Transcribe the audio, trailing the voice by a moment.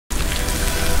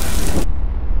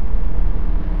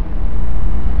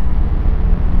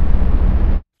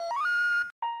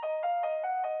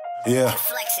Yeah.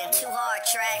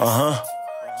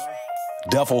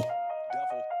 Duffle.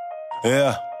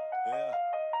 Yeah.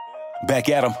 Back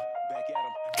at him.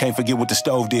 Can't forget what the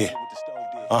stove did.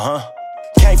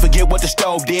 Can't forget what the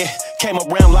stove did. Came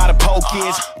around a lot of po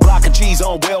kids. Block of cheese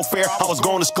on welfare. I was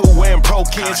going to school wearing pro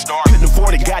kids. Couldn't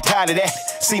afford it, got tired of that.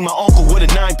 See my uncle with a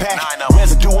 9-pack.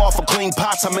 Residue off of clean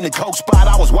pots. I'm in the coke spot.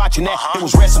 I was watching that. It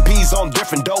was recipes on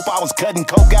different dope. I was cutting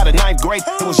coke out of 9th grade.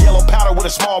 It was yellow powder with a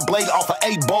small blade off of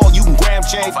 8-ball. You can gram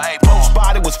shave. Coke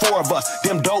spot, it was 4 of us.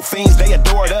 Them dope fiends, they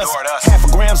adored us. Half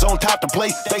a grams on top the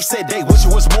plate. They said they wish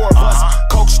it was more of us.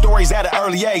 Coke stories at an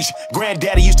early age.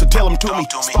 Granddaddy used to tell them to me.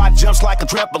 Spot jumps like a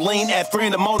trampoline. At 3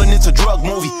 in the morning, it's a drug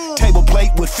movie. Table plate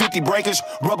with 50 breakers.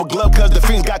 Rubber glove cause the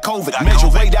fiends got COVID. Measure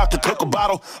weight out to cook a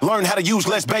bottle. Learn how to use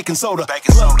less baking soda.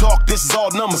 Club talk, this is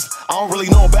all numbers. I don't really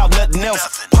know about nothing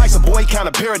else. Pice a boy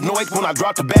kinda paranoid. When I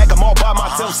drop the bag, I'm all by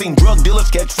myself. Seen drug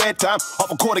dealers catch fat time off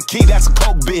a quarter key, that's a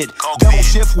coke bid. Double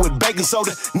shift with baking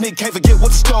soda. Nigga can't forget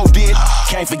what the stove did.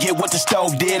 Can't forget what the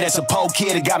stove did. As a po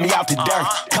kid, it got me out the dirt.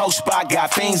 Coke spot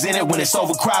got fiends in it. When it's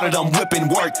overcrowded, I'm whipping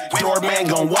work. Doorman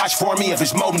gon' watch for me if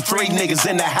it's more than 3 niggas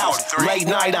in the house. Late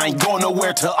night, I ain't going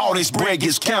nowhere till all this bread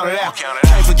gets counted out.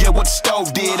 Can't forget what the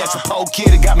stove did. As a po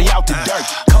kid, it got me out the dirt.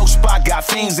 Coke spot got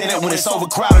fiends in it. When it's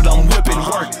overcrowded, I'm whipping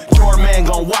work. Doorman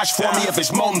gon' watch for me if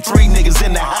it's more than 3 niggas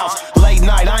in the house. Late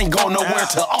night, I ain't going nowhere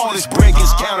till all this bread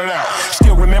gets counted out.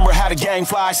 Still remember how the game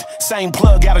flies. Same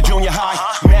plug out of junior high.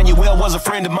 Manuel was a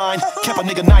friend of mine. Kept a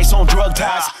nigga nice on drug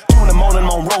ties. 2 in the morning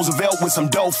on Roosevelt with some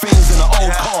dope fiends in an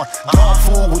old car. Dog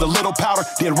food with a little powder,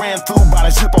 then ran through by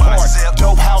the zipper hard.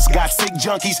 Dope house got sick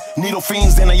junkies, needle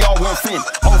fiends, then they all went fin.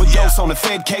 Overdose on the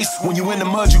Fed case. When you in the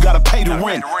mud, you gotta pay the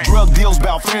rent. Drug deals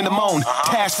about 3 in the morning.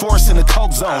 Task force in the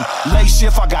coke zone. Late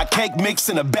shift, I got cake mix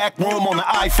in the back room on the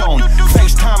iPhone.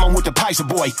 FaceTime, I'm with the Picer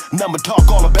boy. Number talk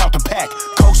all about the pack.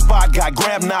 Coke spot got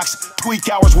grab knocks. Tweak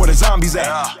hours where the zombies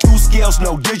at. 2 scales,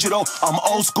 no digital. I'm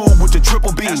old school with the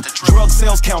triple beam. Drug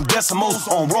sales count decimals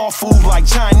on raw food like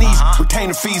Chinese.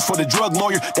 Retainer fees for the drug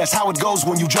lawyer. That's how it goes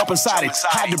when you jump inside it.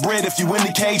 Hide the bread if you in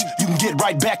the cage. You can get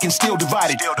right back and still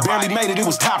divide it. Barely made it, it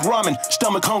was top ramen.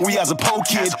 Stomach hungry as a po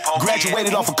kid.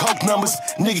 Graduated off of coke numbers.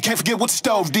 Nigga can't forget what the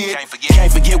stove did.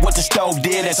 Can't forget what the stove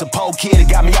did. As a po kid, it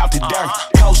got me out the dirt.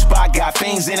 Coke spot got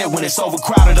fiends in it. When it's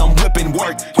overcrowded, I'm whipping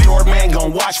work. Doorman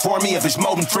gon' watch for me if it's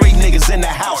more than 3 niggas in the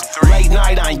house. Late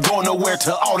night, I ain't going nowhere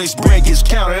till all this bread gets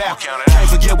counted out. Can't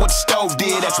forget what the stove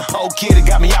did. As a po kid, it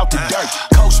got me out the dirt.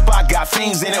 Coke spot got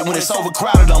fiends in it. When it's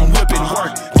overcrowded, I'm whipping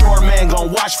work. Doorman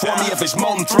gon' watch for me if it's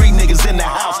more than 3 niggas in the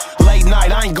house. Late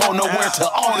night, I ain't going nowhere till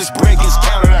all this bread gets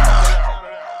counted out.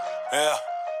 Yeah.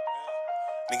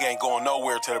 Nigga ain't going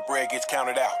nowhere till the bread gets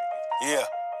counted out. Yeah.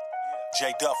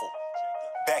 J Duffle.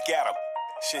 Back at him.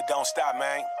 Shit don't stop,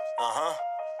 man.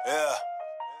 Yeah.